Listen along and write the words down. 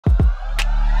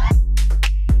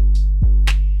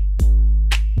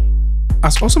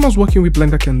As awesome as working with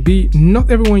Blender can be, not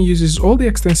everyone uses all the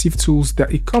extensive tools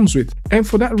that it comes with, and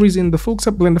for that reason the folks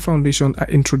at Blender Foundation are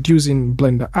introducing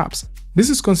Blender apps. This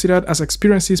is considered as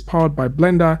experiences powered by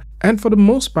Blender, and for the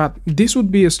most part, this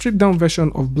would be a stripped down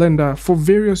version of Blender for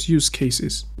various use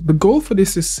cases. The goal for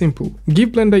this is simple: give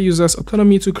Blender users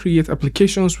autonomy to create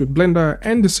applications with Blender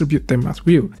and distribute them at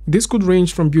will. This could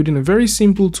range from building a very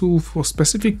simple tool for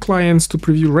specific clients to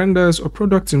preview renders or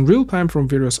products in real time from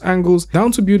various angles,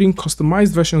 down to building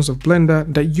customized versions of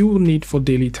Blender that you will need for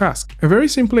daily tasks. A very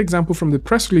simple example from the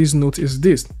press release note is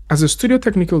this. As a studio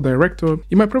technical director,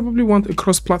 you might probably want a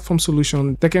cross-platform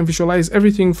solution that can visualize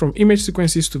everything from image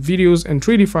sequences to videos and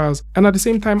 3D files, and at the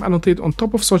same time annotate on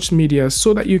top of such media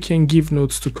so that you can give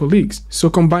notes to colleagues. So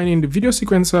combining the video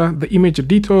sequencer, the image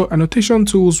editor, annotation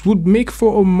tools would make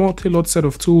for a more tailored set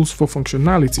of tools for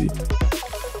functionality.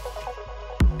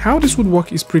 How this would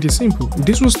work is pretty simple.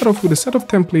 This will start off with a set of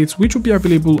templates which will be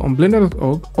available on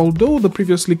blender.org, although the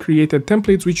previously created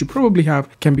templates which you probably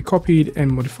have can be copied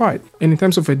and modified. And in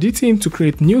terms of editing to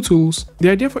create new tools, the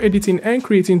idea for editing and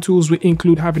creating tools will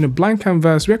include having a blank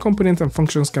canvas where components and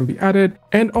functions can be added,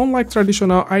 and unlike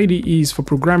traditional IDEs for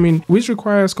programming, which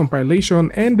requires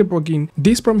compilation and debugging,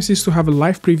 this promises to have a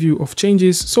live preview of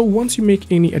changes, so once you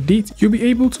make any edit, you'll be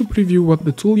able to preview what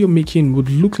the tool you're making would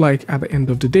look like at the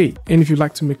end of the day. And if you'd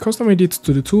like to make custom edits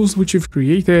to the tools which you've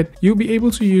created, you'll be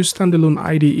able to use standalone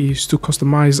IDEs to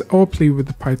customize or play with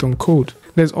the Python code.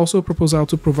 There's also a proposal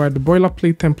to provide the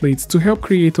boilerplate templates to help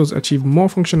creators achieve more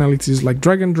functionalities like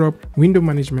drag and drop, window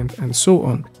management, and so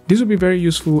on. This will be very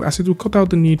useful as it will cut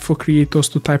out the need for creators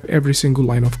to type every single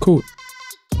line of code.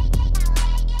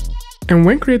 And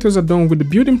when creators are done with the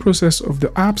building process of the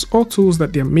apps or tools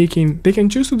that they are making, they can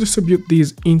choose to distribute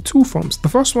these in two forms. The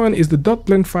first one is the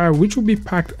 .blend file, which will be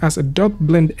packed as a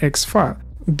 .blendx file.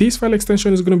 This file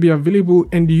extension is going to be available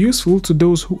and useful to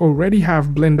those who already have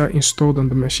Blender installed on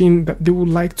the machine that they would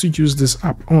like to use this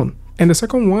app on. And the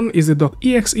second one is the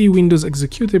 .exe Windows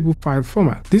executable file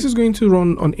format. This is going to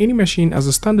run on any machine as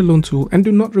a standalone tool and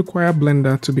do not require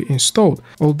Blender to be installed.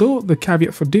 Although the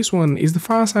caveat for this one is the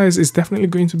file size is definitely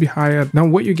going to be higher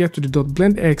than what you get with the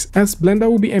 .blendx, as Blender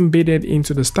will be embedded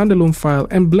into the standalone file,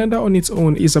 and Blender on its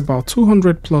own is about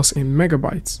 200 plus in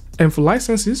megabytes. And for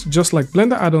licenses, just like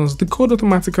Blender add-ons, the code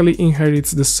automatically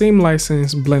inherits the same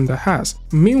license Blender has.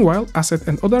 Meanwhile, assets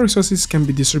and other resources can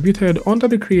be distributed under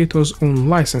the creator's own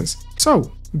license.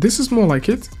 So, this is more like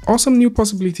it. Awesome new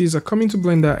possibilities are coming to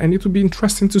Blender, and it will be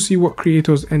interesting to see what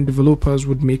creators and developers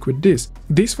would make with this.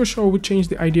 This for sure would change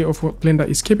the idea of what Blender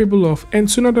is capable of, and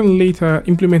sooner than later,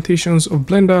 implementations of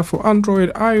Blender for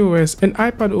Android, iOS, and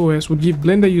iPadOS would give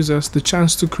Blender users the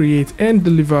chance to create and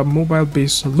deliver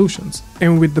mobile-based solutions.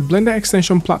 And with the Blender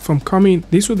extension platform coming,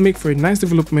 this would make for a nice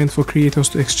development for creators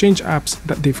to exchange apps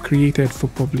that they've created for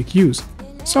public use.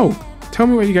 So, tell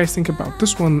me what you guys think about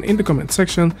this one in the comment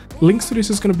section. Links to this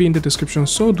is going to be in the description,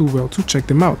 so do well to check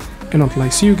them out. And until I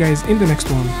see you guys in the next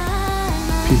one,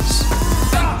 peace.